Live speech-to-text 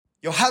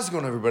Yo, how's it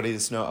going, everybody?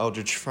 This is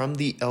Eldredge from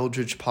the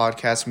Eldredge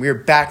podcast, and we are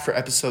back for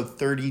episode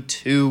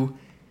 32.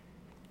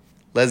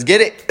 Let's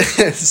get it.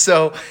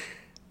 So,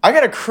 I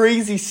got a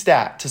crazy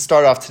stat to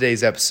start off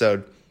today's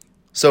episode.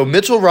 So,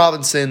 Mitchell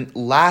Robinson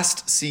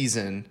last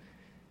season,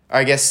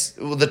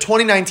 the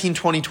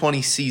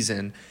 2019-2020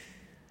 season,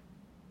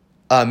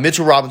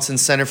 Mitchell Robinson,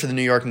 center for the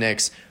New York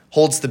Knicks,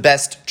 holds the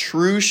best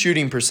true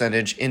shooting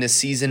percentage in a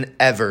season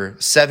ever,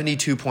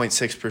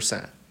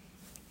 72.6%.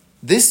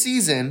 This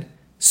season,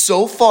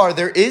 so far,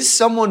 there is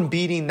someone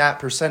beating that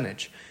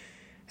percentage.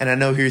 And I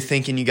know who you're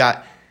thinking.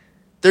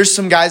 There's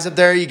some guys up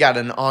there. You got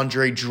an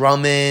Andre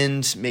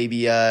Drummond,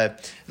 maybe a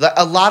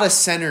lot of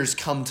centers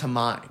come to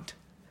mind.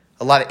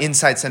 A lot of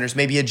inside centers,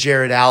 maybe a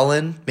Jared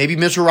Allen, maybe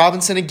Mitchell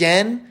Robinson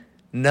again.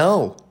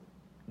 No.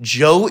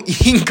 Joe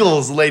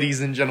Ingles, ladies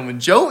and gentlemen.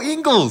 Joe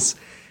Ingles,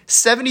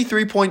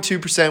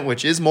 73.2%,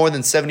 which is more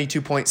than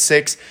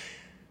 72.6%.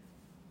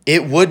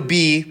 It would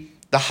be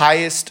the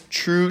highest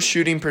true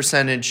shooting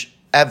percentage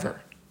ever.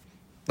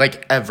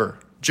 Ever.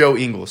 Joe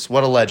Ingles.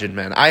 What a legend,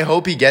 man. I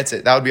hope he gets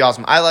it. That would be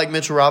awesome. I like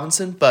Mitchell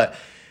Robinson, but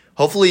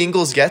hopefully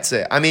Ingles gets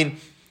it. I mean,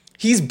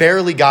 he's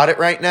barely got it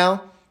right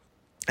now.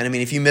 And I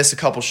mean, if you miss a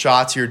couple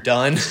shots, you're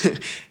done. And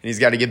he's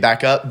got to get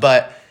back up.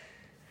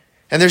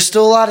 And there's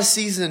still a lot of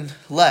season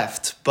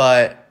left.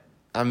 But,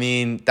 I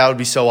mean, that would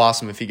be so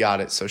awesome if he got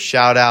it. So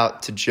shout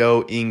out to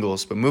Joe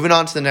Ingles. But moving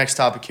on to the next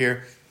topic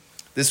here.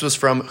 This was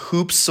from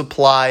Hoops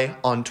Supply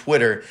on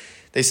Twitter.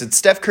 They said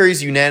Steph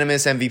Curry's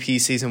unanimous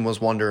MVP season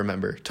was one to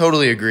remember.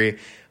 Totally agree.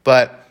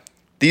 But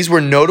these were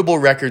notable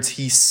records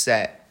he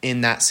set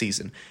in that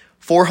season.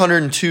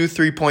 402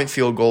 3-point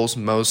field goals,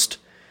 most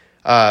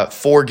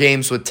 4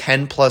 games with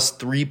 10-plus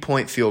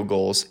 3-point field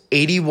goals.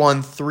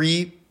 81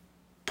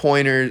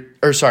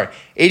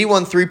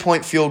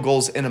 3-point field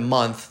goals in a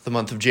month, the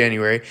month of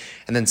January.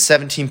 And then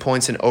 17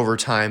 points in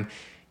overtime,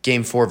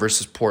 Game 4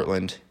 versus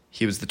Portland.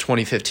 He was the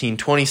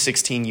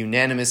 2015-2016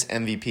 unanimous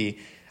MVP.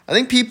 I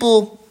think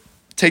people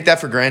take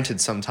that for granted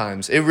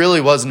sometimes. It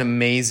really was an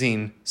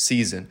amazing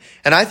season.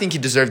 And I think he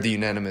deserved the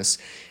unanimous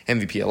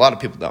MVP. A lot of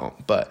people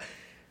don't, but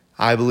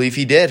I believe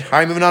he did. All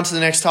right, moving on to the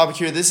next topic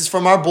here. This is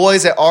from our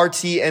boys at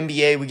RT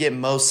NBA. We get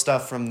most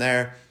stuff from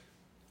there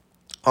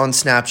on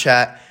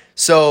Snapchat.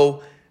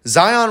 So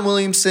Zion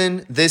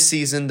Williamson this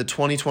season, the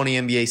 2020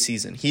 NBA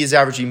season, he is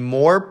averaging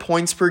more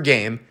points per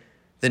game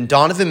than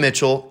Donovan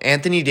Mitchell,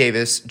 Anthony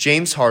Davis,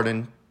 James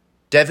Harden,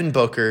 Devin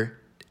Booker,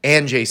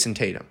 and Jason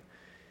Tatum.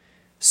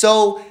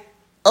 So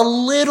a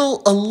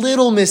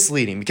little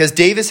misleading because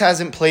Davis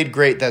hasn't played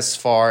great thus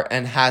far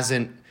and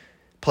hasn't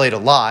played a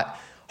lot.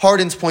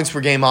 Harden's points per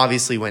game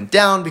obviously went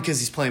down because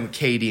he's playing with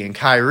KD and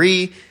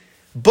Kyrie.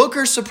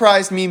 Booker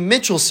surprised me,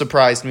 Mitchell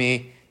surprised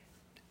me,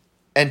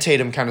 and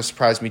Tatum kind of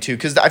surprised me too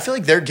because I feel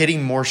like they're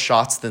getting more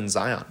shots than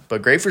Zion.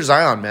 But great for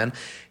Zion, man.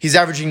 He's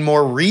averaging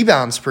more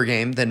rebounds per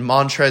game than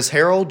Montrezl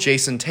Harrell,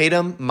 Jason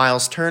Tatum,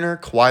 Miles Turner,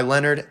 Kawhi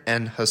Leonard,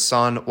 and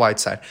Hassan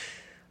Whiteside.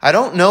 I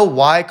don't know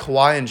why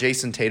Kawhi and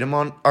Jason Tatum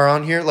are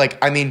on here.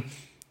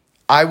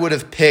 I would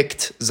have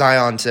picked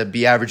Zion to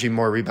be averaging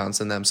more rebounds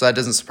than them, so that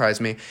doesn't surprise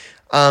me.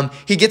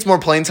 He gets more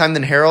playing time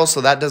than Harrell,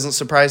 so that doesn't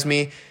surprise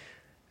me.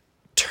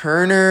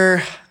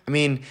 Turner,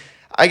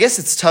 I guess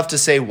it's tough to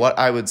say what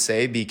I would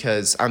say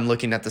because I'm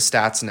looking at the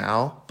stats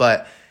now.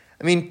 But,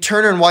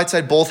 Turner and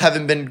Whiteside both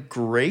haven't been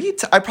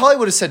great. I probably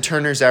would have said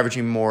Turner's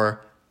averaging more,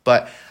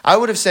 but I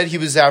would have said he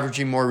was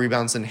averaging more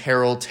rebounds than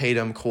Harrell,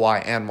 Tatum,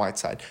 Kawhi, and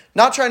Whiteside.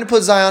 Not trying to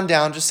put Zion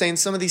down, just saying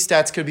some of these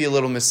stats could be a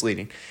little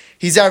misleading.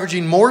 He's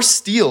averaging more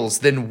steals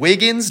than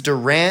Wiggins,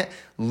 Durant,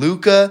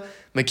 Luka,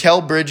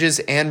 Mikal Bridges,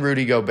 and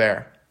Rudy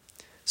Gobert.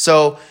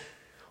 So,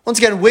 once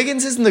again,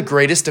 Wiggins isn't the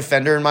greatest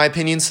defender in my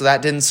opinion, so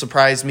that didn't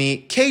surprise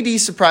me. KD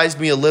surprised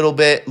me a little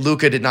bit.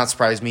 Luka did not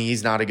surprise me.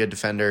 He's not a good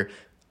defender.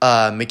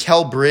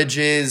 Mikal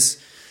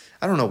Bridges,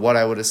 I don't know what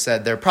I would have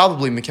said there.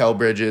 Probably Mikal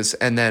Bridges,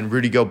 and then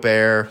Rudy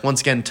Gobert.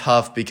 Once again,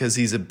 tough because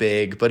he's a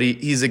big, but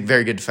he's a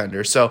very good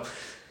defender. So,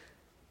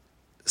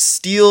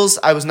 steals,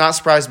 I was not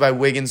surprised by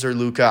Wiggins or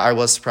Luka. I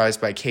was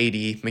surprised by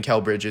KD,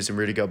 Mikal Bridges, and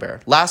Rudy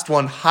Gobert. Last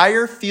one,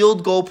 higher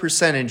field goal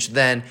percentage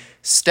than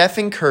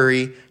Stephen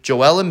Curry,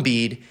 Joel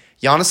Embiid,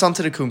 Giannis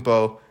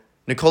Antetokounmpo,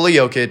 Nikola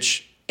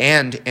Jokic,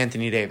 and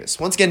Anthony Davis.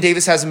 Once again,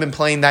 Davis hasn't been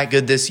playing that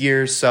good this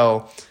year,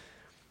 so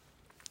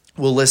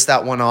we'll list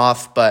that one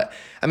off. But,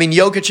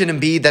 Jokic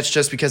and Embiid, that's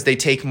just because they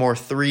take more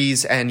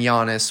threes, and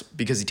Giannis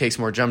because he takes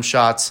more jump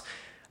shots.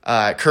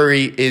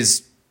 Curry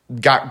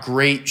got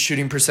great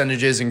shooting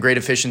percentages and great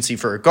efficiency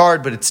for a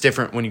guard, but it's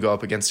different when you go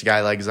up against a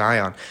guy like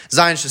Zion.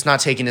 Zion's just not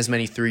taking as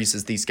many threes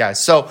as these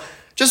guys. So,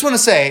 just want to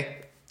say,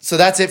 so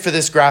that's it for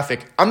this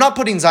graphic. I'm not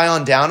putting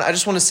Zion down. I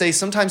just want to say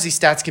sometimes these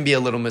stats can be a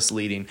little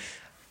misleading.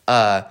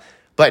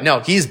 But no,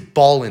 he's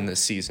balling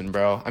this season,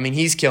 bro.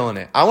 He's killing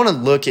it. I want to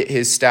look at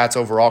his stats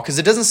overall because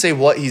it doesn't say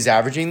what he's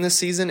averaging this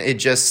season. It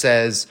just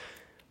says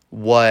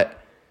what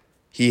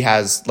he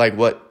has,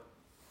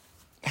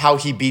 how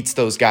he beats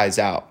those guys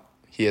out.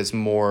 He has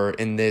more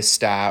in this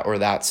stat or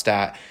that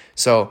stat.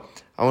 So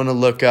I want to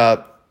look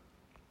up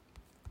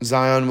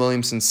Zion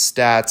Williamson's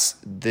stats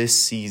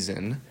this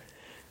season.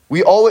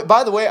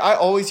 By the way, I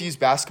always use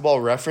Basketball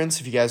Reference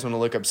if you guys want to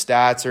look up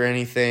stats or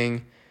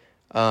anything.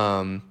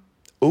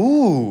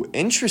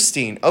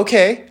 Interesting.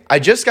 Okay, I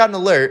just got an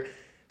alert.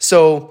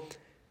 So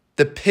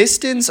the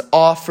Pistons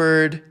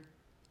offered...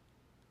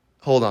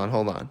 Hold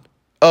on.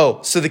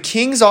 Oh, so the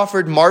Kings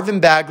offered Marvin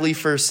Bagley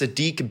for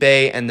Saddiq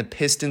Bey, and the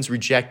Pistons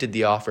rejected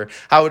the offer.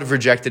 I would have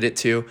rejected it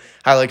too.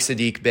 I like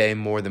Saddiq Bey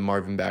more than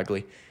Marvin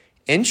Bagley.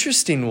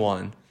 Interesting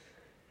one.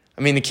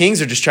 I mean, the Kings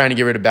are just trying to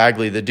get rid of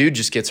Bagley. The dude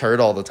just gets hurt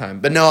all the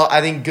time. But no,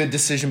 I think good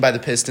decision by the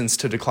Pistons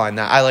to decline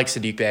that. I like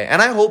Saddiq Bey. And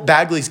I hope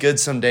Bagley's good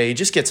someday. He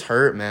just gets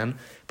hurt, man.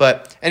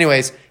 But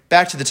anyways,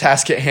 back to the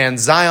task at hand.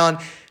 Zion,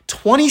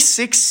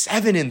 26,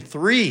 7, and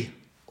 3.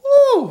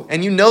 Ooh,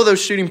 and you know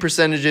those shooting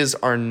percentages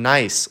are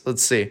nice.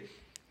 Let's see.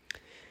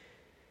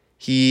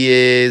 He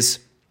is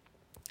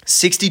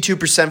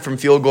 62% from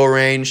field goal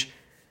range,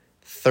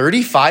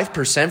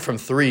 35% from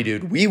three,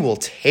 dude. We will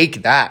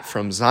take that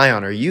from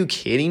Zion. Are you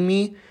kidding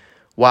me?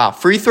 Wow.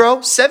 Free throw,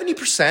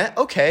 70%.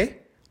 Okay,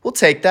 we'll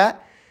take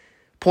that.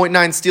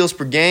 0.9 steals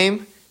per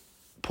game,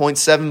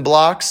 0.7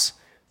 blocks,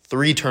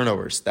 3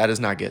 turnovers. That is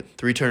not good.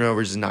 3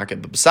 turnovers is not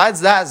good. But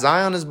besides that,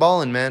 Zion is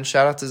balling, man.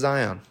 Shout out to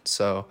Zion.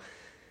 So,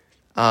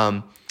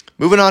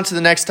 moving on to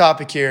the next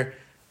topic here.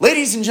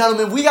 Ladies and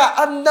gentlemen, we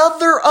got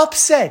another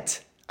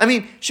upset. I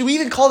mean, should we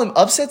even call them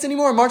upsets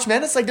anymore in March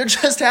Madness? Like, they're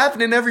just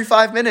happening every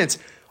 5 minutes.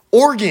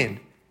 Oregon,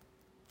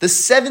 the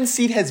 7th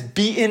seed, has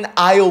beaten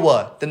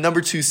Iowa, the number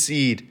 2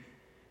 seed,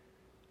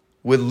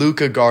 with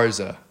Luka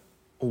Garza.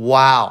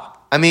 Wow.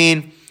 I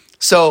mean,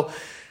 so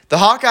the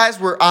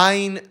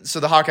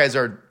Hawkeyes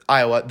are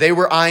Iowa. They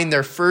were eyeing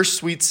their first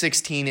Sweet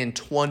 16 in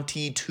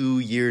 22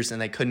 years,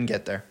 and they couldn't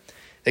get there.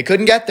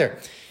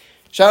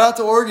 Shout out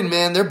to Oregon,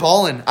 man. They're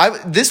balling.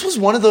 This was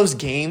one of those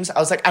games. I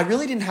was like, I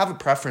really didn't have a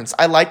preference.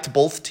 I liked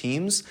both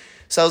teams.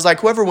 So I was like,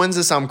 whoever wins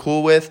this, I'm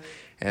cool with.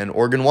 And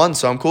Oregon won,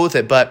 so I'm cool with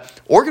it.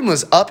 But Oregon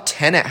was up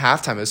 10 at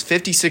halftime. It was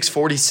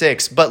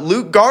 56-46. But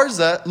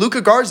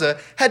Luka Garza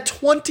had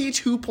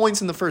 22 points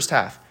in the first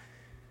half.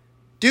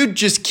 Dude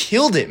just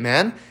killed it,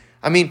 man.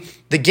 I mean,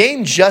 the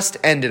game just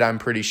ended, I'm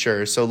pretty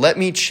sure. So let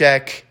me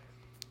check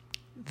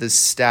the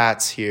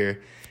stats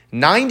here.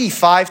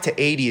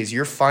 95-80 is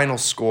your final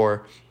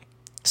score.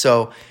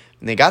 So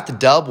they got the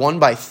dub, won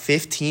by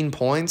 15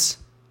 points.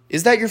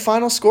 Is that your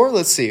final score?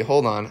 Let's see.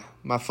 Hold on.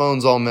 My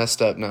phone's all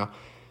messed up now.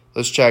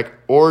 Let's check.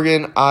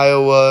 Oregon,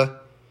 Iowa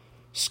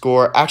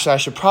score. Actually, I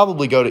should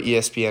probably go to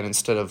ESPN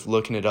instead of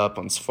looking it up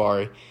on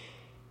Safari.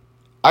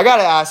 I got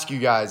to ask you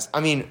guys. I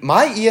mean,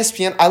 my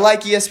ESPN, I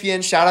like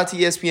ESPN. Shout out to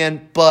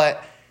ESPN.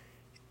 But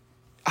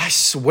I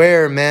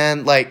swear,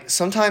 man, like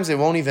sometimes it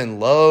won't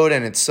even load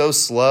and it's so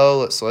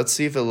slow. So let's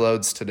see if it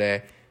loads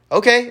today.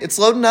 Okay, it's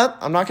loading up.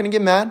 I'm not going to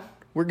get mad.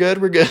 We're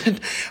good.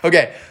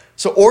 Okay,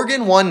 so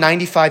Oregon won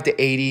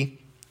 95-80.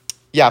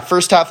 Yeah,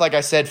 first half, like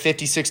I said,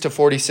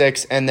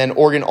 56-46. And then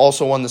Oregon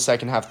also won the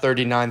second half,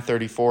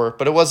 39-34.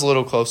 But it was a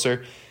little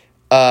closer.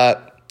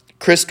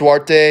 Chris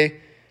Duarte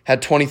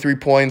had 23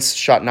 points,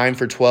 shot 9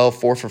 for 12,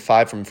 4 for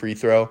 5 from free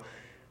throw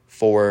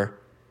for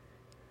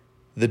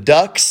the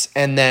Ducks.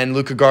 And then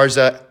Luka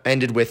Garza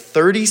ended with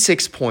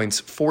 36 points,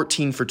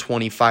 14 for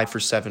 20, 5 for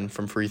 7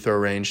 from free throw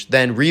range.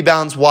 Then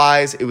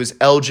rebounds-wise, it was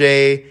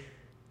LJ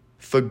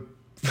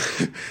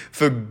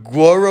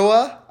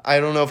Figueroa.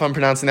 I don't know if I'm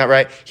pronouncing that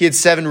right. He had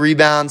 7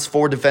 rebounds,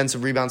 4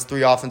 defensive rebounds,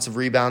 3 offensive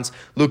rebounds.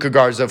 Luka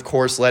Garza, of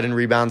course, led in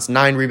rebounds,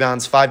 9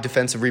 rebounds, 5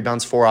 defensive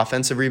rebounds, 4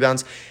 offensive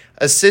rebounds.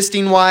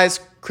 Assisting-wise,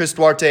 Chris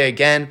Duarte,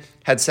 again,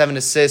 had 7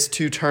 assists,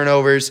 2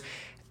 turnovers.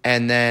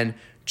 And then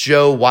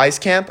Joe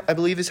Wieskamp, I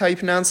believe is how you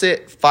pronounce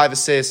it, 5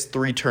 assists,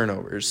 3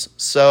 turnovers.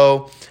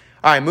 So,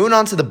 all right, moving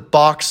on to the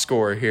box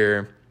score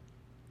here.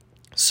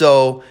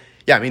 So,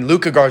 yeah, I mean,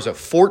 Luka Garza,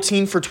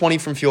 14 for 20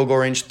 from field goal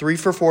range, 3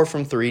 for 4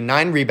 from 3,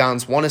 9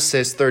 rebounds, 1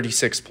 assist,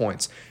 36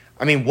 points.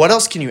 I mean, what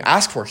else can you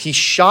ask for? He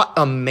shot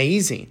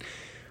amazing.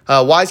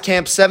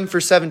 Wieskamp, 7 for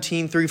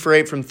 17, 3 for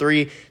 8 from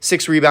 3,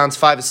 6 rebounds,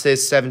 5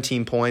 assists,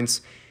 17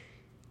 points.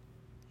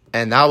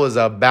 And that was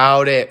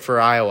about it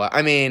for Iowa.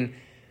 I mean,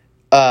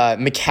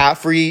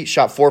 McCaffrey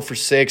shot 4 for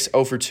 6,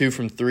 0 for 2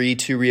 from 3,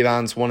 2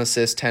 rebounds, 1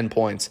 assist, 10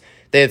 points.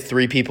 They had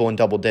 3 people in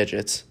double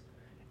digits.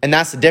 And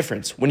that's the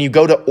difference. When you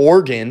go to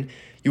Oregon,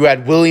 you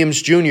had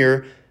Williams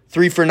Jr.,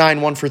 3 for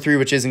 9, 1 for 3,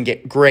 which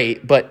isn't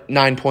great, but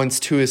 9 points,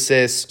 2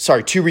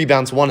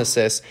 rebounds, 1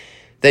 assist.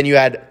 Then you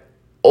had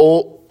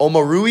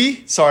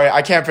Omarui. Sorry,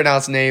 I can't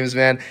pronounce names,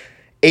 man.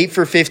 8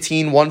 for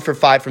 15, 1 for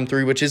 5 from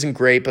 3, which isn't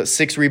great, but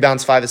 6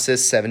 rebounds, 5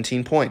 assists,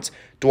 17 points.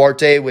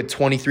 Duarte with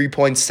 23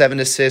 points, 7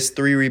 assists,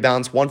 3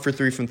 rebounds, 1 for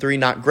 3 from 3.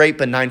 Not great,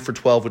 but 9 for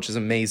 12, which is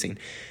amazing.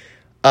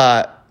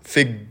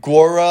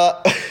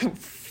 Figueroa,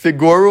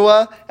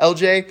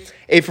 LJ,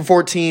 8 for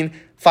 14,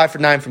 5 for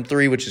 9 from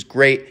 3, which is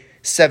great.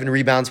 7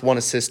 rebounds, 1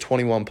 assist,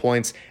 21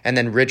 points. And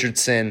then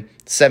Richardson,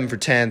 7 for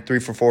 10, 3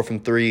 for 4 from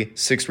 3,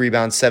 6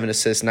 rebounds, 7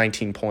 assists,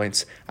 19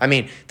 points. I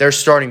mean, their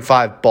starting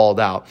 5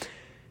 balled out.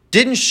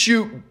 Didn't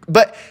shoot,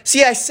 but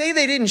see, I say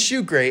they didn't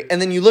shoot great,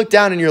 and then you look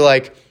down and you're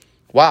like,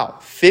 wow,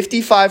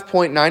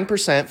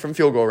 55.9% from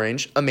field goal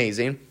range,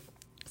 amazing.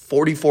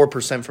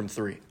 44% from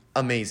 3.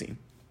 amazing.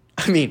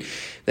 I mean,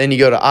 then you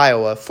go to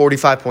Iowa,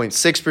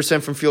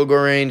 45.6% from field goal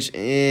range,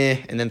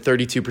 and then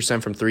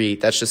 32% from three.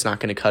 That's just not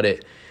going to cut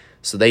it.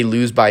 So they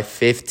lose by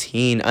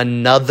 15.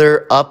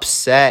 Another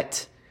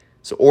upset.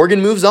 So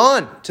Oregon moves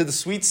on to the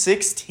Sweet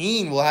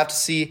 16. We'll have to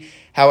see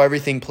how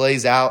everything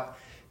plays out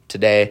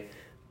today.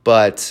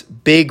 But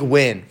big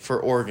win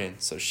for Oregon.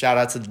 So shout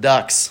out to the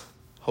Ducks.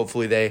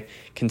 Hopefully they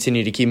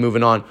continue to keep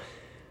moving on.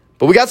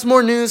 But we got some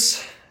more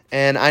news.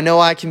 And I know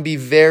I can be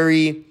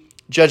very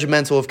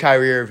judgmental of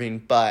Kyrie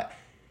Irving, but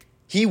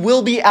he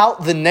will be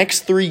out the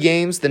next 3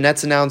 games. The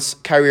Nets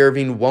announced Kyrie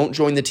Irving won't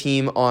join the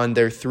team on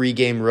their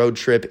 3-game road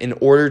trip in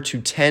order to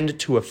tend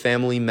to a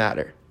family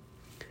matter.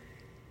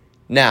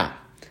 Now,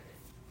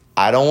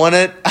 I don't want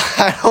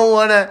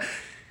to,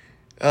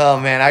 oh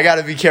man, I got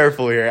to be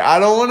careful here. I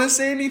don't want to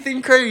say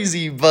anything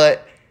crazy,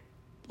 but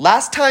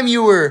last time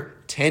you were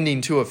tending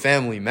to a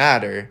family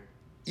matter,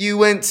 you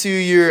went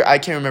to I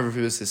can't remember if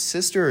it was his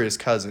sister or his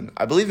cousin.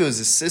 I believe it was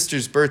his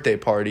sister's birthday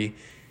party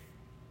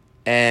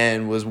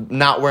and was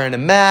not wearing a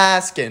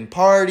mask and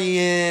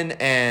partying.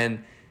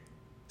 And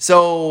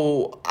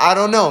so I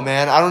don't know,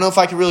 man. I don't know if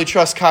I can really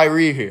trust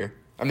Kyrie here.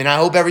 I mean, I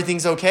hope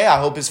everything's okay.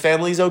 I hope his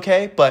family's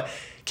okay. But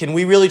can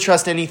we really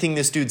trust anything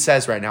this dude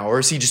says right now? Or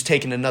is he just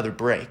taking another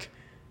break?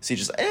 Is he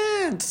just,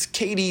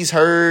 KD's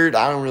hurt.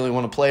 I don't really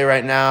want to play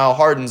right now.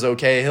 Harden's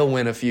okay. He'll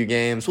win a few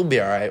games. We'll be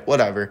all right.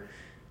 Whatever.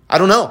 I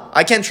don't know.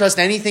 I can't trust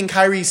anything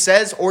Kyrie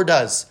says or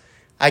does.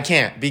 I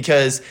can't,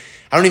 because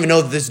I don't even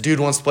know that this dude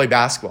wants to play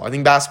basketball. I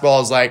think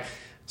basketball is like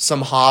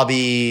some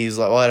hobbies,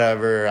 like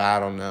whatever. I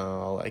don't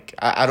know. Like,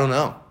 I don't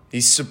know.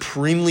 He's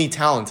supremely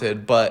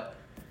talented, but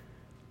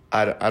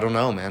I don't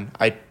know, man.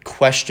 I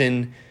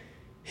question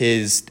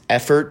his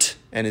effort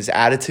and his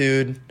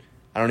attitude.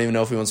 I don't even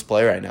know if he wants to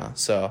play right now.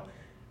 So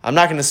I'm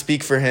not going to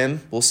speak for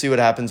him. We'll see what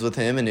happens with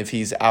him and if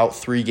he's out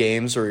 3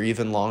 games or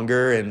even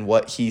longer and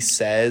what he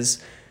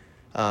says.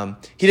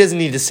 He doesn't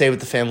need to say what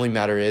the family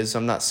matter is.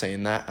 I'm not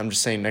saying that. I'm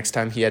just saying last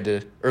time he had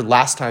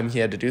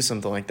to do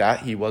something like that,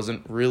 he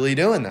wasn't really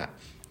doing that.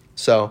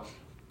 So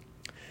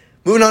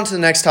moving on to the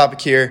next topic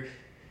here.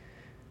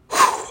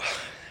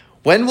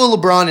 When will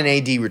LeBron and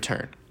AD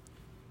return?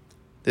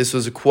 This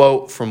was a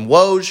quote from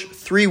Woj.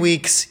 3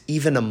 weeks,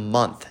 even a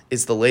month,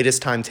 is the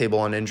latest timetable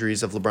on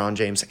injuries of LeBron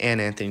James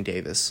and Anthony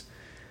Davis.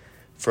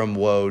 From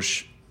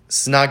Woj.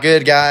 This is not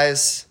good,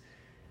 guys.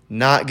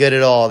 Not good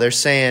at all. They're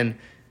saying,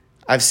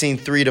 I've seen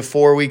 3 to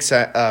 4 weeks for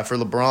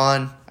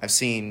LeBron. I've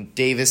seen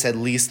Davis at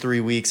least 3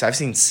 weeks. I've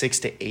seen 6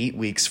 to 8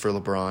 weeks for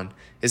LeBron.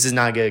 This is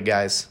not good,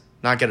 guys.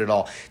 Not good at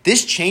all.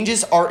 This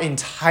changes our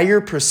entire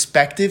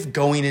perspective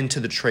going into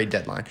the trade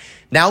deadline.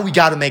 Now we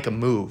got to make a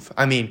move.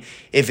 I mean,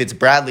 if it's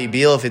Bradley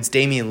Beal, if it's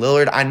Damian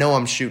Lillard, I know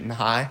I'm shooting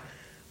high,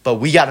 but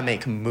we got to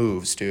make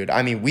moves, dude.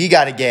 I mean, we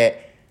got to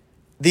get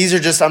 – these are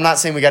just – I'm not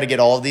saying we got to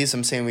get all of these.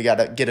 I'm saying we got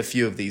to get a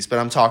few of these, but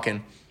I'm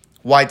talking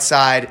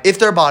Whiteside, if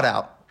they're bought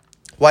out.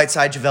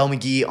 Whiteside, JaVale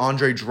McGee,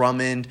 Andre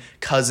Drummond,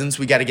 Cousins.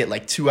 We got to get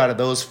like 2 out of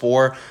those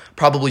 4.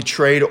 Probably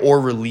trade or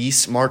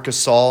release Marc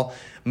Gasol.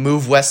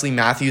 Move Wesley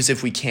Matthews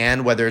if we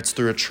can, whether it's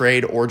through a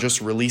trade or just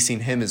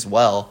releasing him as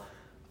well.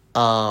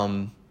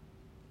 Tony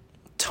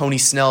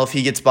Snell if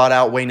he gets bought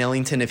out. Wayne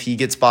Ellington if he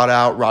gets bought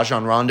out.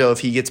 Rajon Rondo if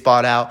he gets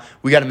bought out.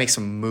 We got to make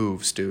some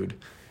moves, dude.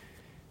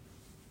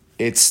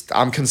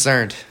 I'm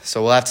concerned,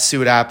 so we'll have to see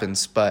what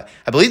happens. But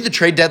I believe the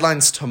trade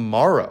deadline's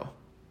tomorrow.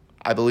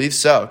 I believe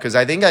so, because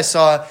I think I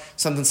saw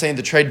something saying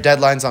the trade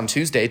deadline's on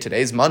Tuesday.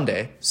 Today's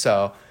Monday,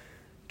 so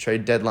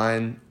trade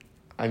deadline,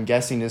 I'm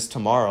guessing, is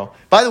tomorrow.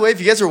 By the way, if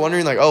you guys are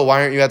wondering, like, oh,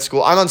 why aren't you at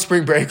school? I'm on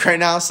spring break right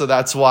now, so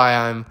that's why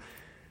I'm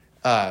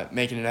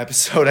making an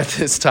episode at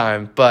this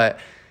time. But,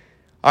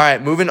 all right,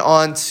 moving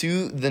on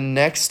to the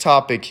next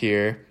topic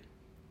here.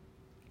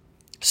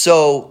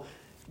 So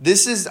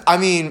this was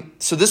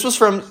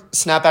from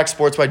SnapBack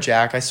Sports by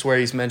Jack. I swear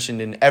he's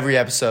mentioned in every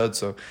episode,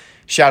 so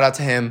shout out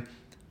to him.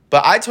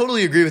 But I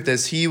totally agree with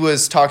this. He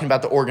was talking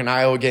about the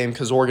Oregon-Iowa game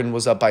because Oregon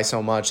was up by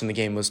so much and the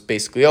game was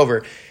basically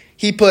over.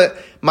 He put,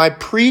 my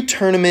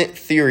pre-tournament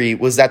theory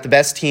was that the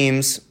best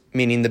teams,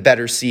 meaning the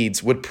better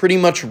seeds, would pretty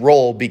much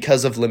roll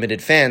because of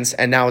limited fans,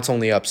 and now it's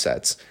only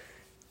upsets.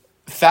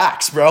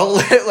 Facts, bro.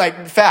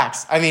 Like,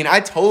 facts. I mean, I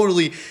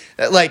totally,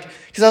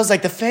 because I was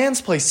like, the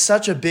fans play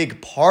such a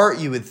big part,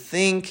 you would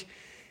think.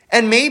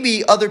 And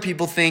maybe other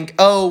people think,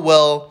 oh,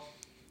 well,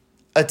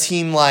 a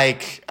team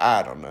like,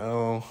 I don't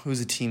know,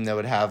 who's a team that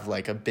would have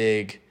like a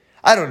big,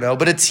 I don't know,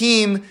 but a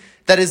team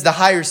that is the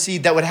higher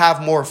seed that would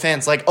have more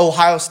fans, like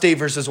Ohio State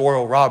versus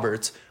Oral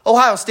Roberts.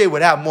 Ohio State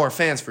would have more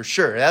fans for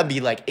sure. That would be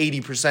like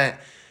 80%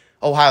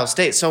 Ohio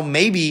State. So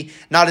maybe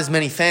not as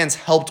many fans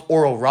helped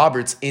Oral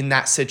Roberts in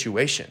that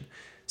situation.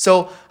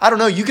 So I don't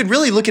know. You could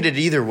really look at it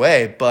either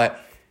way,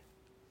 but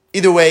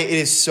either way, it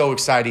is so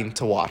exciting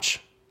to watch.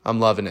 I'm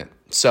loving it.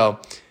 So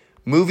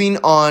moving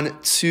on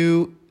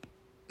to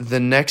the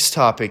next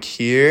topic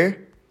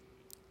here.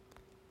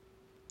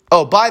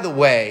 Oh, by the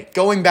way,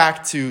 going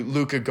back to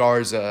Luka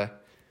Garza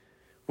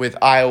with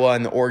Iowa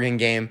and the Oregon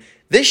game,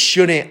 this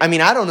shouldn't, I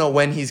mean, I don't know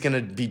when he's going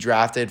to be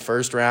drafted,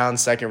 first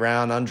round, second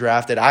round,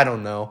 undrafted, I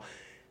don't know.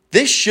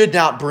 This should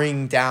not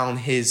bring down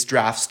his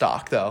draft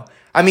stock, though.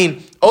 I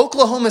mean,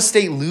 Oklahoma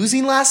State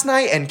losing last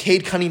night and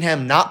Cade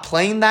Cunningham not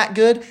playing that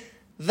good,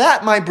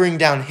 that might bring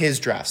down his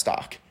draft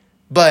stock.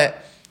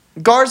 But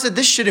Garza,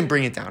 this shouldn't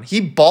bring it down.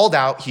 He balled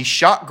out. He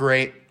shot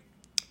great.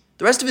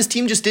 The rest of his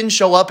team just didn't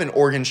show up, and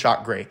Oregon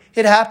shot great.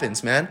 It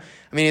happens, man.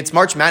 I mean, it's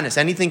March Madness.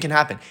 Anything can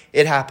happen.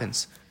 It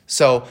happens.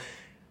 So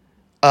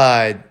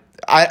I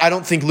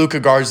don't think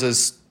Luka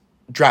Garza's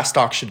draft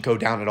stock should go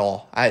down at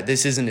all.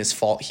 This isn't his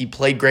fault. He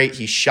played great.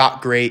 He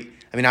shot great.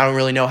 I mean, I don't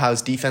really know how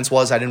his defense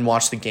was. I didn't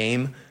watch the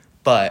game.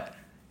 But,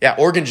 yeah,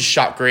 Oregon just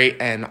shot great,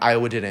 and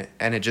Iowa didn't,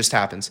 and it just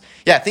happens.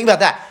 Yeah, think about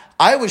that.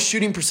 Iowa's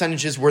shooting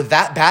percentages were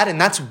that bad, and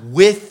that's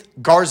with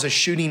Garza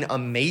shooting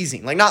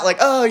amazing. Like, not like,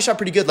 oh, he shot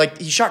pretty good. Like,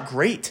 he shot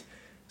great.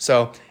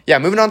 So, yeah,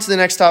 moving on to the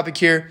next topic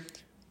here.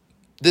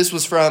 This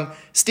was from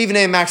Stephen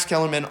A. and Max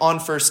Kellerman on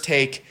First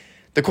Take.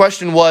 The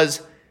question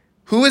was,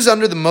 who is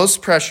under the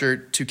most pressure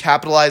to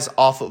capitalize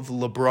off of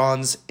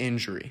LeBron's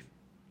injury?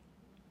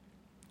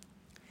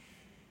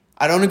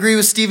 I don't agree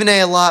with Stephen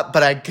A. a lot,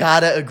 but I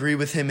gotta agree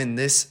with him in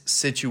this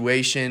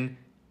situation.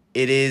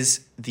 It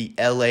is the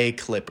LA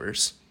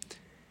Clippers.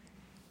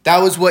 That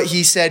was what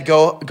he said.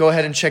 Go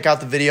ahead and check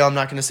out the video. I'm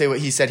not going to say what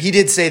he said. He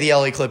did say the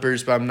LA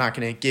Clippers, but I'm not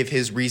going to give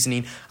his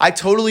reasoning. I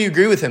totally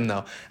agree with him,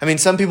 though. I mean,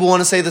 some people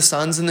want to say the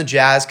Suns and the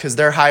Jazz because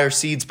they're higher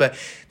seeds, but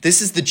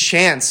this is the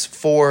chance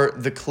for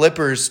the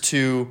Clippers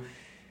to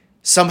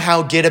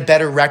somehow get a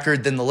better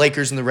record than the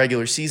Lakers in the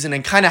regular season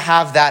and kind of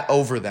have that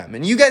over them.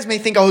 And you guys may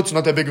think, oh, it's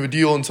not that big of a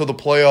deal until the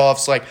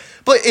playoffs.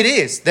 But it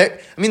is. I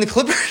mean,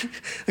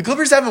 the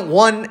Clippers haven't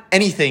won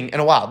anything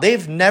in a while.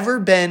 They've never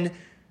been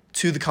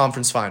to the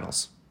conference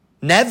finals.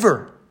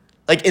 Never.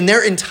 Like, in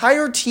their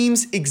entire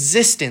team's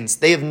existence,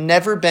 they have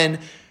never been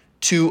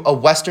to a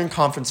Western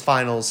Conference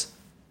Finals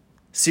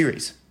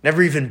series.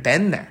 Never even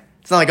been there.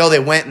 It's not like, oh, they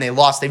went and they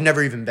lost. They've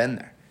never even been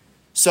there.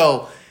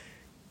 So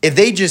if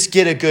they just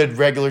get a good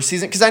regular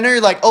season, because I know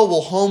you're like, oh,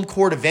 well, home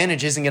court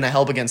advantage isn't going to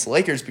help against the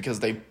Lakers because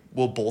they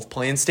will both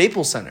play in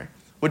Staples Center,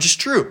 which is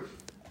true.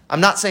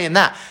 I'm not saying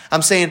that.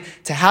 I'm saying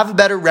to have a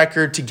better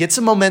record, to get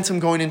some momentum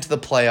going into the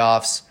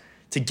playoffs,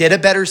 to get a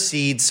better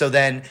seed, so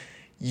then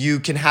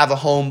you can have a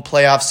home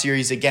playoff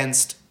series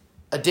against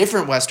a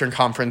different Western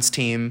Conference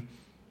team.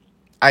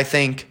 I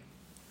think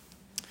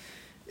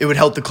it would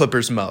help the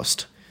Clippers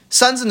most.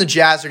 Suns and the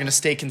Jazz are going to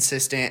stay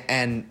consistent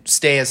and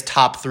stay as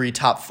top 3,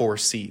 top 4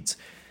 seeds.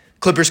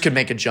 Clippers could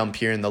make a jump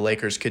here, and the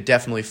Lakers could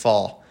definitely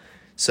fall.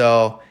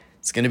 So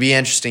it's going to be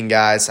interesting,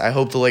 guys. I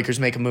hope the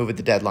Lakers make a move at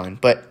the deadline.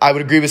 But I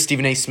would agree with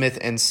Stephen A. Smith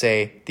and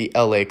say the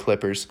LA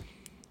Clippers.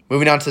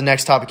 Moving on to the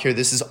next topic here.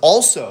 This is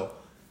also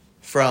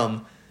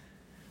from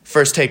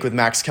First Take with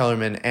Max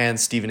Kellerman and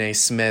Stephen A.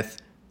 Smith.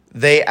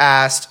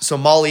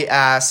 Molly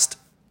asked,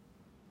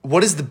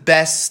 what is the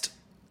best,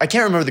 I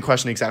can't remember the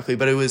question exactly,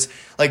 but it was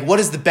like, what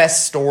is the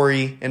best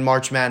story in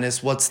March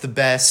Madness? What's the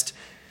best,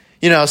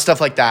 stuff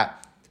like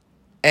that.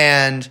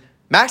 And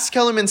Max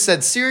Kellerman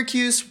said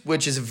Syracuse,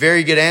 which is a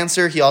very good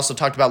answer. He also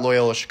talked about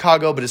Loyola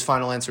Chicago, but his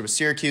final answer was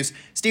Syracuse.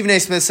 Stephen A.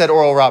 Smith said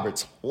Oral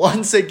Roberts.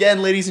 Once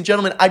again, ladies and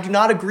gentlemen, I do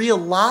not agree a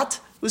lot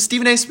with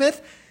Stephen A.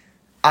 Smith.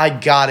 I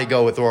gotta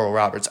go with Oral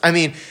Roberts. I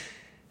mean,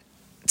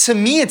 to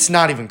me, it's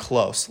not even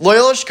close.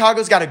 Loyola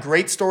Chicago's got a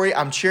great story.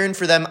 I'm cheering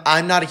for them.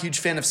 I'm not a huge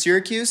fan of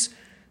Syracuse,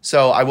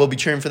 so I will be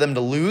cheering for them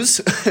to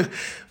lose.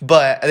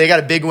 But they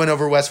got a big win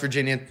over West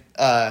Virginia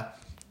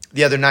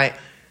the other night.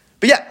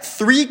 But yeah,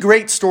 3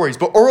 great stories.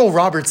 But Oral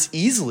Roberts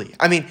easily.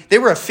 I mean, they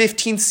were a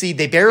 15th seed.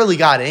 They barely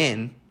got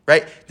in,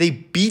 right? They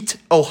beat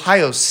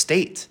Ohio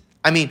State.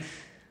 I mean,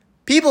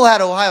 people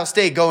had Ohio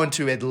State going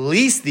to at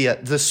least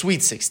the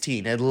Sweet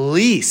 16, at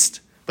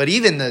least. But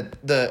even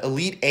the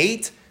Elite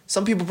 8,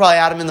 some people probably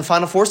had them in the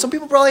Final Four. Some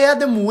people probably had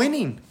them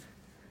winning.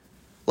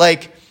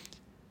 And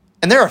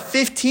they're a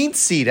 15th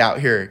seed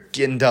out here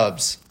getting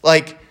dubs.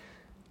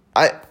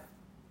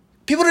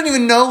 People didn't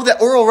even know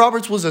that Oral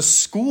Roberts was a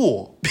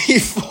school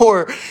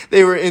before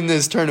they were in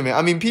this tournament.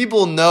 I mean,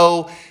 people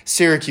know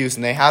Syracuse,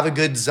 and they have a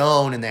good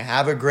zone, and they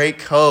have a great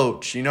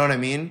coach. You know what I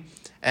mean?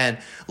 And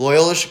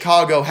Loyola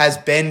Chicago has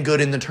been good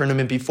in the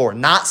tournament before.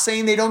 Not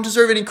saying they don't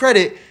deserve any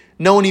credit.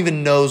 No one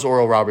even knows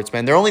Oral Roberts,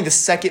 man. They're only the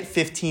second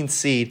 15th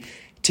seed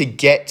to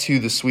get to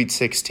the Sweet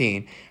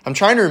 16. I'm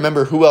trying to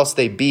remember who else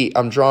they beat.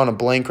 I'm drawing a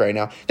blank right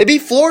now. They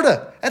beat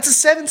Florida. That's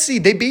a 7th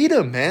seed. They beat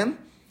them, man.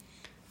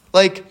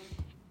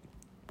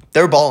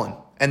 They're balling,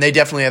 and they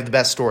definitely have the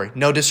best story.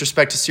 No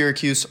disrespect to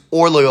Syracuse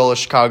or Loyola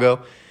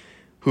Chicago,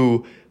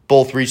 who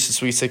both reached the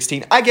Sweet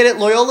 16. I get it.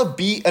 Loyola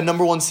beat a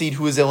number 1 seed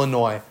who is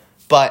Illinois,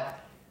 but,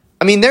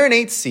 I mean, they're an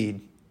 8th seed.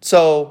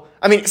 So,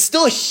 I mean, it's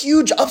still a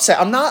huge upset.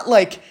 I'm not,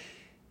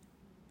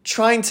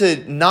 trying to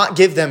not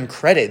give them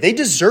credit. They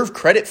deserve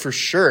credit for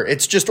sure.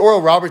 It's just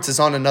Oral Roberts is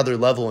on another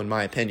level, in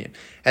my opinion.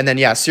 And then,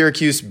 yeah,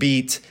 Syracuse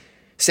beat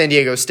San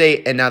Diego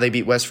State, and now they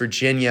beat West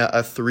Virginia,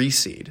 a 3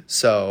 seed.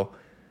 So,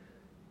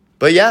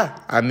 but yeah,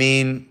 I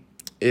mean,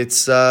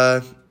 it's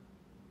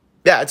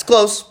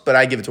close, but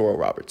I give it to Oral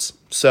Roberts.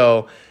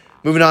 So,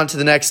 moving on to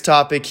the next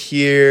topic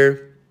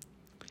here.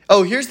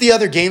 Oh, here's the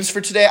other games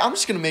for today. I'm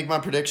just going to make my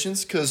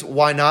predictions because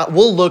why not?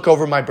 We'll look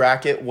over my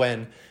bracket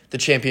when the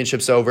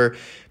championship's over.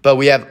 But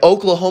we have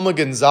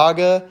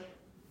Oklahoma-Gonzaga,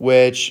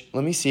 which,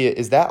 let me see it.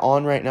 Is that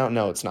on right now?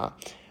 No, it's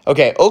not.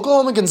 Okay,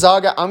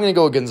 Oklahoma-Gonzaga. I'm going to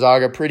go with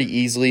Gonzaga pretty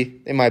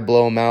easily. They might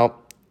blow them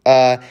out.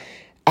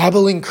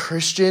 Abilene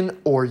Christian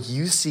or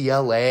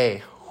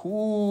UCLA.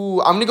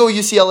 Ooh, I'm going to go with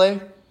UCLA.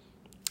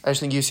 I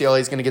just think UCLA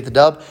is going to get the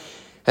dub.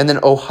 And then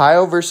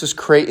Ohio versus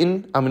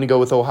Creighton. I'm going to go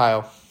with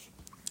Ohio.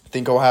 I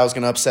think Ohio's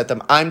going to upset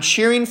them. I'm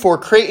cheering for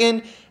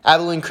Creighton,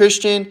 Abilene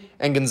Christian,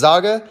 and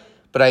Gonzaga.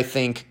 But I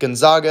think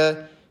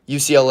Gonzaga,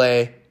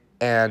 UCLA,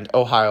 and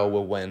Ohio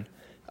will win.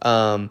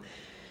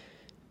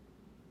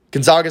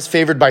 Gonzaga's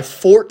favored by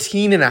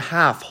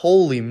 14.5.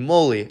 Holy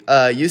moly.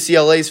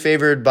 UCLA's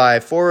favored by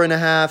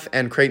 4.5,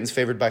 and Creighton's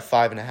favored by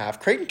 5.5.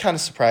 Creighton kind of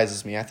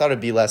surprises me. I thought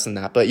it'd be less than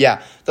that. But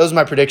yeah, those are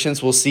my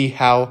predictions. We'll see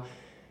how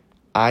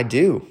I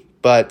do.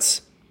 But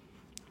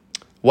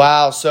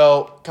wow,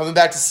 so coming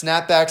back to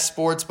SnapBack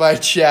Sports by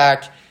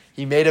Jack.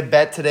 He made a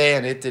bet today,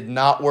 and it did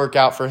not work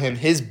out for him.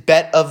 His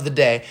bet of the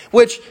day,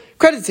 which,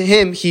 credit to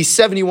him, he's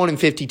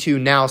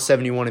 71-52, now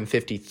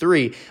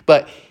 71-53.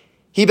 But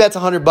he bets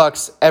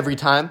 $100 every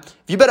time.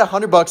 If you bet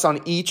 $100 on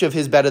each of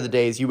his bet of the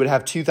days, you would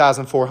have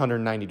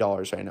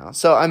 $2,490 right now.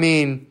 So, I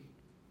mean,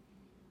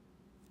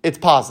 it's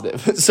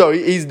positive. So,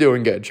 he's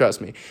doing good, trust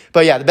me.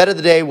 But, yeah, the bet of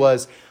the day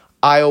was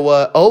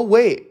Iowa. Oh,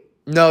 wait.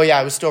 No, yeah,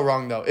 I was still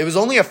wrong, though. It was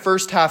only a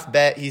first-half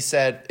bet. He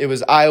said it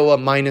was Iowa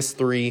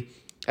 -3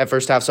 at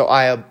first half. So,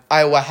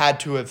 Iowa had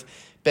to have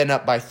been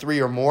up by 3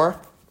 or more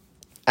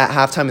at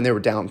halftime, and they were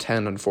down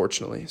 10,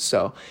 unfortunately.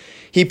 So,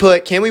 he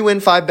put, can we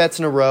win 5 bets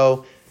in a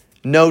row?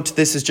 Note,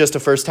 this is just a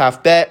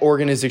first-half bet.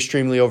 Oregon is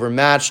extremely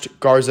overmatched.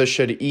 Garza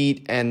should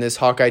eat, and this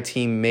Hawkeye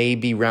team may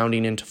be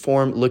rounding into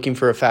form, looking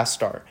for a fast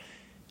start.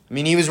 I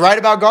mean, he was right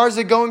about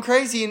Garza going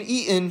crazy and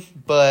eating,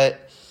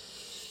 but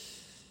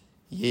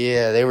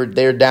yeah, they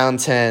were down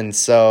 10,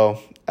 so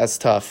that's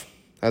tough.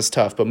 That's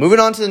tough. But moving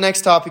on to the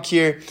next topic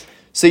here.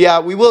 So, yeah,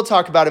 we will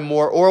talk about it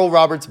more. Oral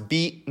Roberts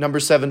beat number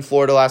 7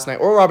 Florida last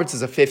night. Oral Roberts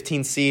is a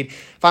 15 seed.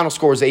 Final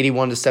score is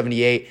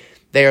 81-78.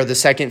 They are the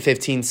second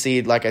 15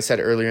 seed, like I said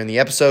earlier in the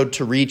episode,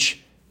 to reach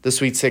the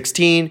Sweet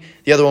 16.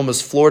 The other one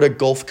was Florida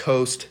Gulf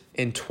Coast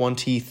in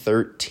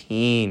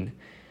 2013.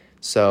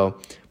 So,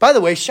 by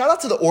the way, shout out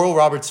to the Oral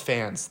Roberts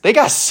fans. They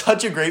got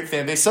such a great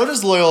fan base. So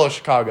does Loyola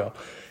Chicago.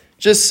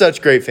 Just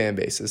such great fan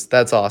bases.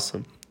 That's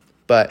awesome.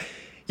 But,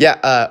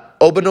 yeah,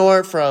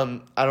 Obanor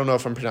from, I don't know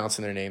if I'm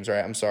pronouncing their names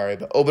right. I'm sorry.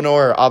 But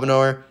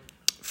Obanor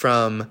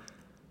from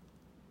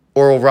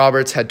Oral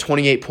Roberts had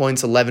 28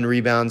 points, 11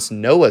 rebounds,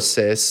 no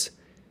assists.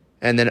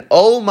 And then,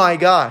 oh my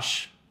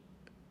gosh.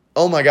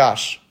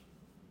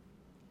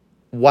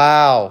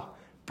 Wow.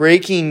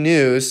 Breaking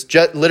news,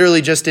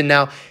 literally just in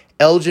now.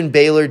 Elgin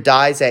Baylor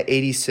dies at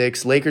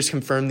 86. Lakers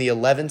confirm the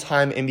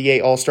 11-time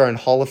NBA All-Star and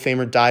Hall of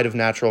Famer died of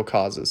natural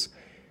causes.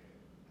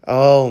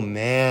 Oh,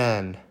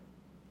 man.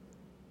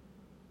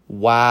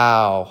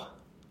 Wow.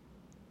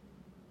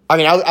 I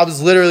mean, I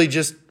was literally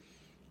just,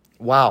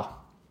 wow.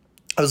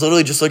 I was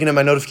literally just looking at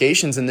my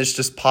notifications, and this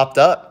just popped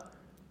up.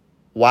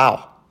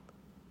 Wow.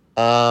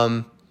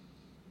 I'm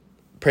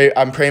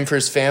praying for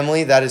his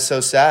family. That is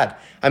so sad.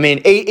 I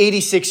mean,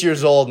 86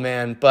 years old,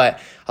 man, but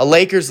a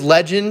Lakers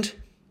legend.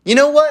 You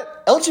know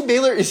what? Elgin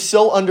Baylor is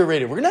so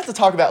underrated. We're going to have to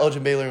talk about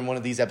Elgin Baylor in one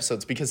of these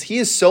episodes because he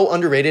is so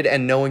underrated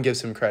and no one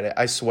gives him credit.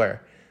 I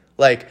swear.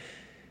 Like,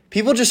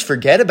 people just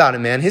forget about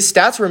him, man. His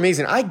stats were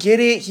amazing. I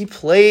get it. He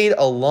played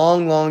a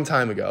long, long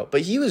time ago,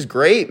 but he was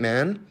great,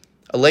 man.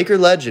 A Laker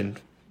legend.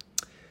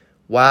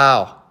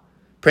 Wow.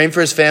 Praying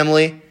for his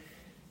family.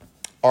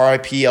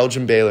 R.I.P.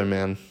 Elgin Baylor,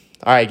 man.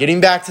 All right,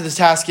 getting back to the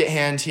task at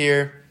hand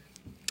here.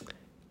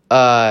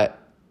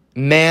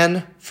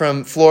 Man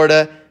from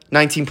Florida,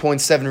 19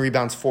 points, 7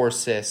 rebounds, 4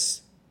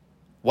 assists.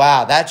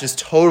 Wow, that just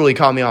totally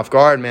caught me off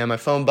guard, man. My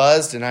phone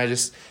buzzed, and I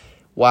just,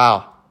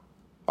 wow.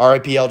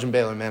 R.I.P. Elgin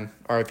Baylor, man.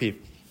 R.I.P.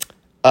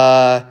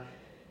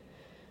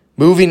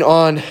 Moving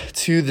on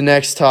to the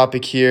next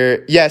topic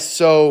here. Yes,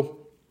 so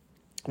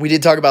we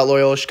did talk about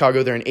Loyola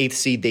Chicago. They're an 8th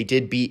seed. They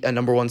did beat a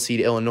number 1 seed,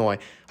 Illinois.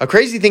 A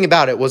crazy thing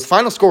about it was the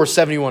final score was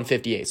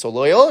 71-58. So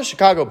Loyola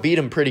Chicago beat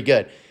them pretty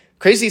good.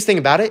 Craziest thing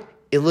about it,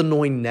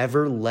 Illinois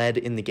never led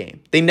in the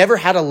game. They never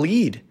had a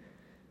lead.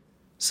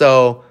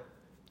 So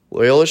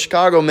Loyola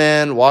Chicago,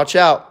 man, watch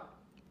out.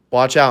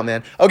 Watch out,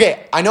 man.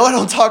 Okay, I know I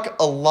don't talk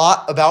a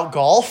lot about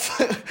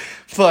golf,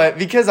 but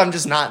because I'm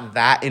just not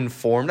that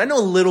informed. I know a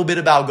little bit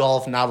about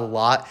golf, not a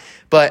lot.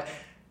 But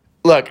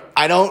look,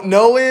 I don't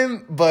know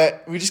him,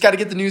 but we just got to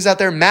get the news out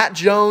there. Matt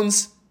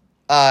Jones,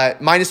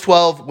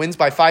 -12, wins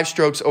by 5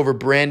 strokes over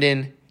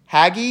Brandon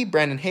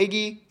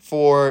Hagee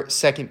for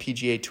second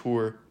PGA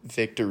Tour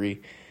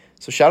victory.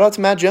 So shout out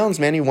to Matt Jones,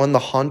 man. He won the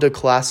Honda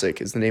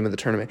Classic is the name of the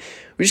tournament.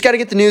 We just got to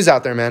get the news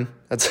out there, man.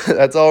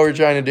 That's all we're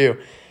trying to do.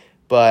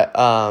 But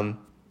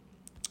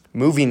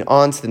moving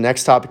on to the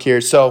next topic here.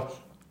 So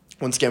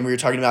once again, we were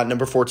talking about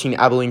number 14,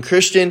 Abilene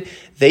Christian.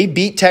 They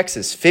beat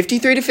Texas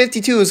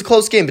 53-52. It was a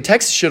close game, but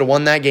Texas should have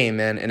won that game,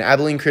 man. And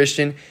Abilene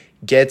Christian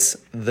gets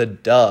the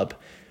dub.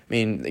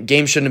 mean, the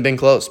game shouldn't have been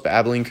close, but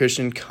Abilene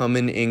Christian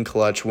coming in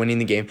clutch, winning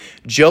the game.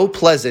 Joe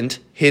Pleasant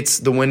hits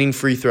the winning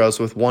free throws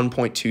with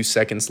 1.2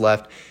 seconds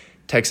left.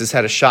 Texas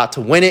had a shot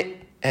to win it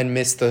and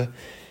missed the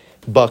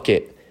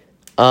bucket.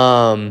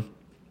 So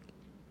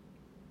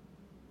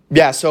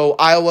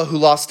Iowa, who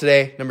lost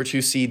today, number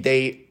 2 seed,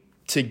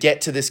 to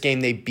get to this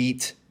game, they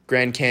beat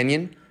Grand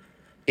Canyon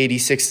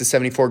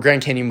 86-74.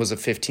 Grand Canyon was a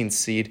 15th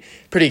seed.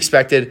 Pretty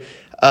expected.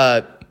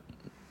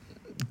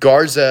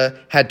 Garza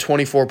had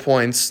 24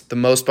 points, the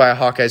most by a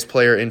Hawkeyes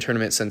player in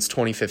tournament since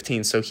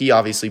 2015. So he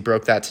obviously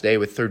broke that today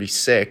with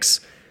 36.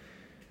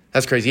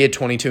 That's crazy. He had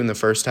 22 in the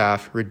first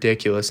half.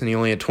 Ridiculous. And he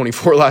only had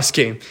 24 last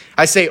game.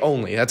 I say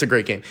only. That's a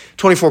great game.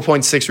 24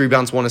 points, 6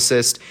 rebounds, 1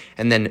 assist.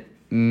 And then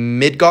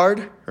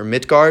Midgard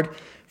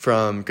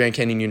from Grand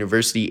Canyon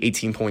University,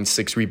 18 points,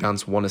 6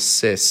 rebounds, 1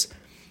 assist.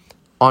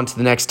 On to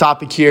the next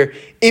topic here.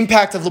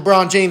 Impact of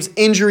LeBron James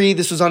injury.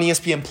 This was on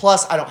ESPN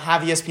Plus. I don't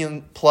have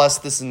ESPN Plus.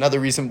 This is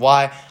another reason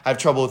why I have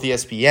trouble with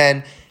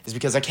ESPN, is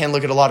because I can't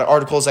look at a lot of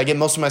articles. I get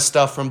most of my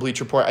stuff from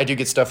Bleacher Report. I do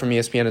get stuff from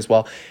ESPN as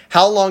well.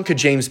 How long could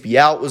James be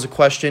out was a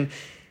question.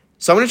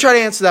 So I'm going to try to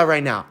answer that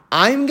right now.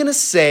 I'm going to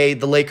say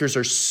the Lakers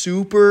are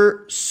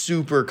super,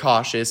 super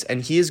cautious,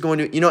 and he is going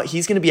to,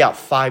 he's going to be out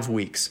 5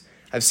 weeks.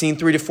 I've seen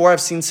 3 to 4.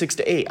 I've seen 6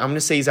 to 8. I'm going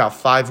to say he's out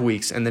 5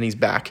 weeks, and then he's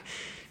back.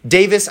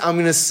 Davis, I'm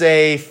going to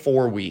say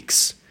 4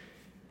 weeks.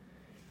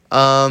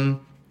 How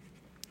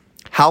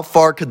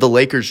far could the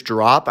Lakers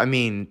drop? I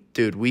mean,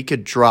 dude, we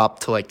could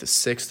drop to like the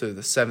 6th or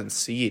the 7th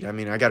seed. I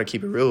mean, I got to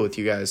keep it real with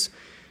you guys.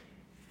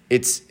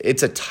 It's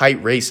a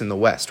tight race in the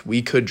West.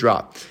 We could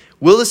drop.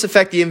 Will this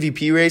affect the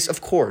MVP race? Of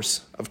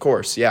course,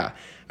 yeah.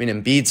 I mean,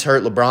 Embiid's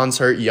hurt, LeBron's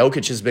hurt,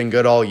 Jokic has been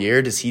good all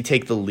year. Does he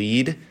take the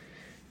lead?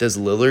 Does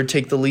Lillard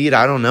take the lead?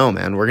 I don't know,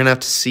 man. We're going to have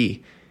to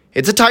see.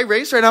 It's a tight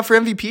race right now for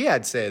MVP,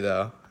 I'd say,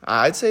 though.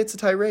 I'd say it's a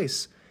tight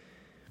race.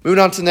 Moving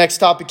on to the next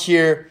topic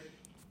here.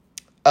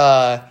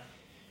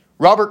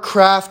 Robert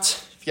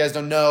Kraft, if you guys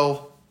don't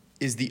know,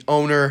 is the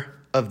owner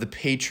of the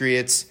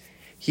Patriots.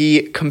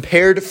 He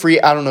compared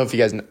I don't know if you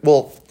guys know.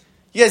 Well,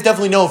 you guys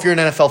definitely know if you're an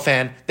NFL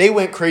fan. They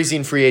went crazy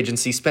in free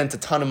agency, spent a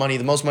ton of money,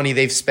 the most money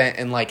they've spent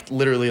in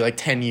literally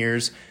 10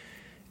 years.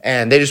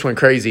 And they just went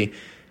crazy.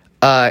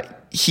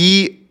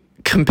 He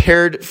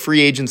compared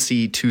free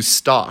agency to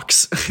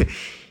stocks.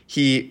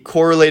 He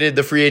correlated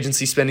the free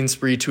agency spending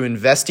spree to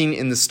investing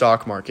in the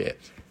stock market.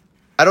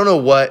 I don't know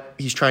what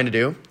he's trying to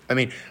do. I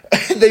mean,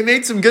 they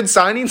made some good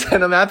signings,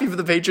 and I'm happy for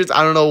the Patriots.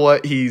 I don't know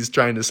what he's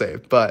trying to say,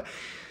 but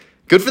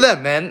good for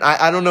them, man.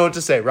 I don't know what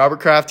to say. Robert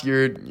Kraft,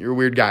 you're a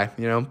weird guy,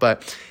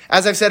 But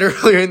as I've said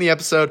earlier in the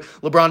episode,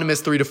 LeBron to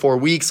miss 3 to 4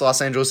 weeks.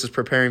 Los Angeles is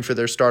preparing for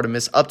their star to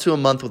miss up to a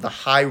month with a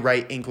high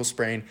right ankle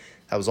sprain.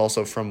 That was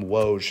also from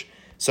Woj.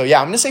 So,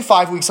 yeah, I'm going to say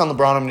 5 weeks on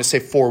LeBron. I'm going to say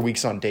 4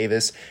 weeks on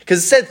Davis. Because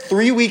it said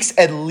 3 weeks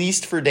at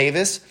least for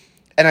Davis,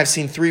 and I've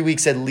seen 3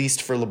 weeks at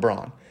least for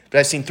LeBron. But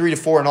I've seen 3 to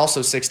 4 and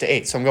also 6 to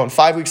 8. So I'm going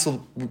 5 weeks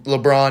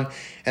LeBron,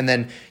 and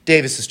then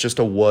Davis is just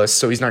a wuss,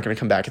 so he's not going to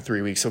come back in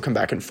 3 weeks. He'll come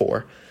back in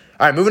 4.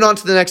 All right, moving on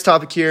to the next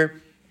topic here.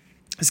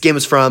 This game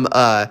was from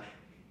a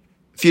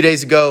few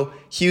days ago.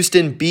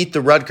 Houston beat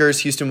the Rutgers.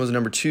 Houston was the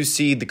number 2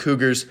 seed. The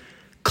Cougars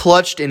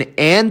clutched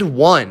and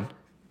won.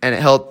 And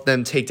it helped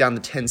them take down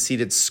the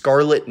 10-seeded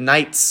Scarlet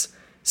Knights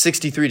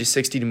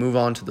 63-60 to move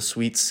on to the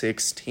Sweet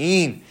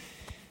 16.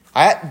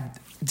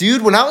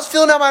 Dude, when I was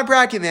filling out my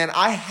bracket, man,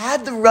 I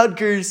had the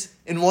Rutgers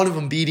in one of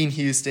them beating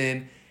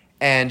Houston.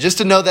 And just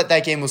to know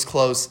that game was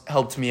close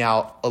helped me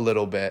out a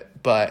little bit.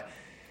 But,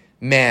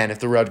 man, if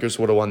the Rutgers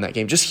would have won that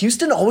game. Just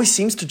Houston always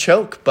seems to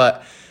choke.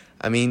 But,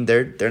 I mean,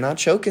 they're not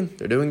choking.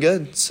 They're doing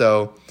good.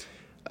 So,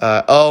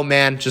 oh,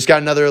 man, just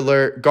got another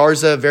alert.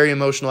 Garza, very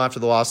emotional after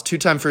the loss.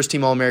 2-time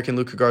first-team All-American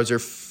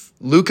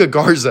Luka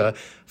Garza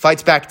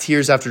fights back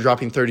tears after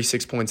dropping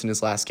 36 points in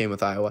his last game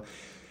with Iowa.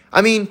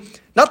 I mean,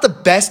 not the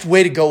best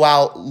way to go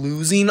out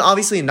losing,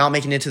 obviously, and not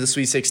making it to the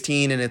Sweet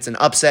 16, and it's an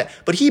upset.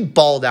 But he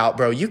balled out,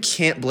 bro. You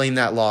can't blame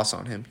that loss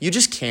on him. You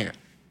just can't.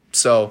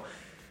 So,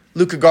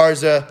 Luka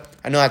Garza,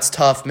 I know that's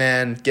tough,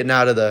 man, getting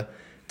out of the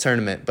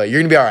tournament. But you're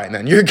going to be all right,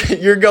 man. You're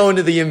going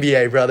to the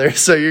NBA, brother,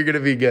 so you're going to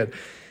be good.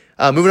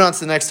 Moving on to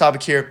the next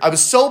topic here. I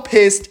was so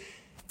pissed.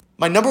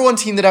 My number 1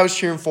 team that I was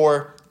cheering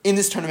for in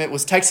this tournament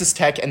was Texas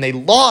Tech, and they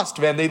lost,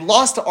 man. They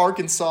lost to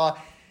Arkansas.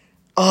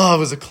 Oh, it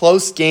was a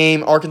close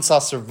game. Arkansas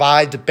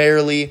survived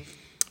barely.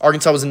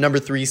 Arkansas was a number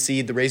 3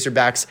 seed. The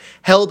Razorbacks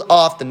held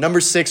off the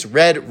number 6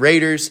 Red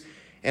Raiders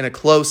in a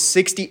close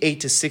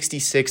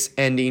 68-66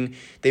 ending.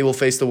 They will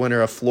face the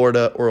winner of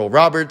Florida, Oral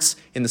Roberts,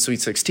 in the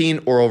Sweet 16.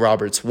 Oral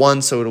Roberts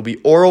won, so it'll be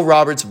Oral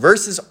Roberts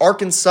versus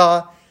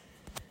Arkansas.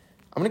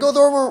 I'm going to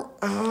go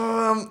with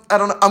I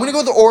don't know. I'm going to go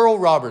with the Oral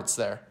Roberts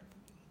there.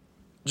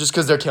 Just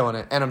because they're killing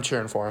it, and I'm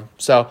cheering for them.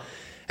 So,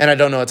 and I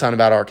don't know a ton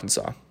about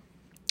Arkansas.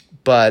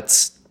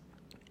 But,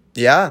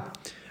 yeah.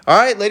 All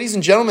right, ladies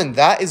and gentlemen,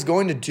 that is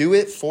going to do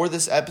it for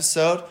this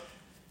episode.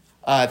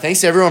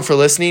 Thanks to everyone for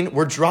listening.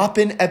 We're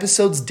dropping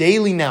episodes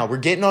daily now. We're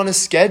getting on a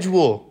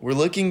schedule. We're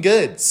looking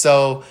good.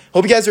 So,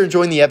 hope you guys are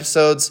enjoying the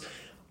episodes.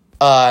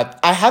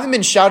 I haven't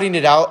been shouting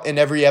it out in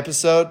every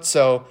episode,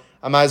 so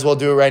I might as well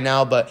do it right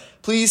now. But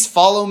please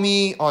follow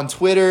me on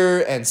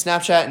Twitter and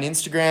Snapchat and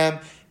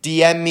Instagram.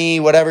 DM me,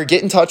 whatever.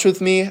 Get in touch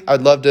with me.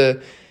 I'd love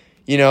to,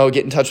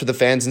 get in touch with the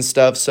fans and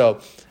stuff. So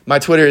my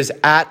Twitter is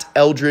at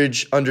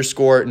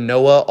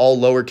Eldredge_Noah, all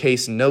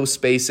lowercase, no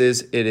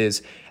spaces. It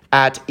is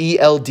at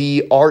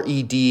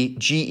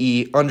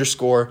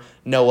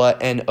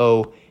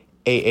ELDREDGE_Noah,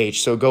 NOAH.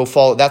 So go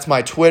follow. That's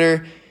my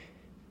Twitter.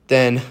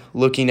 Then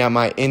looking at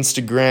my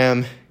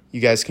Instagram, you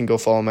guys can go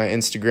follow my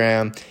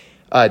Instagram.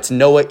 It's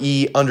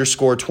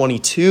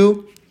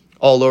NoahE_22,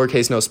 all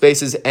lowercase, no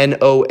spaces,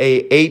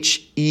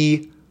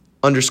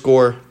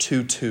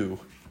 NOAHE_22.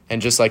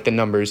 And just like the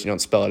numbers, you don't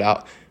spell it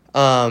out.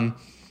 But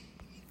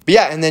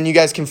yeah, and then you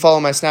guys can follow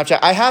my Snapchat.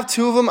 I have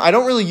 2 of them. I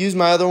don't really use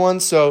my other one,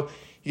 so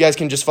you guys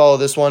can just follow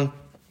this one.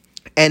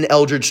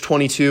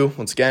 Eldredge22,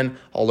 once again,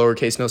 all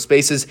lowercase, no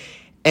spaces,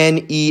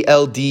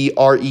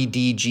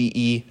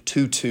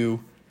 NELDREDGE22.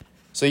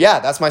 So yeah,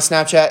 that's my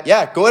Snapchat.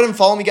 Yeah, go ahead and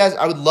follow me, guys.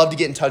 I would love to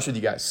get in touch with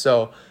you guys.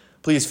 So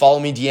please follow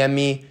me, DM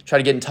me, try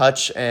to get in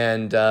touch,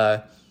 and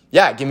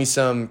give me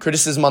some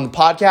criticism on the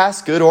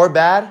podcast, good or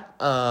bad.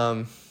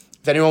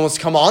 If anyone wants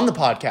to come on the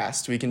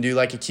podcast, we can do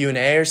like a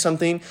Q&A or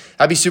something.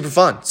 That'd be super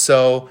fun.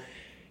 So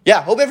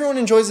yeah, hope everyone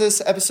enjoys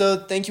this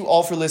episode. Thank you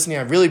all for listening.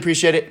 I really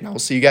appreciate it, and I will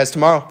see you guys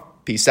tomorrow.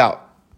 Peace out.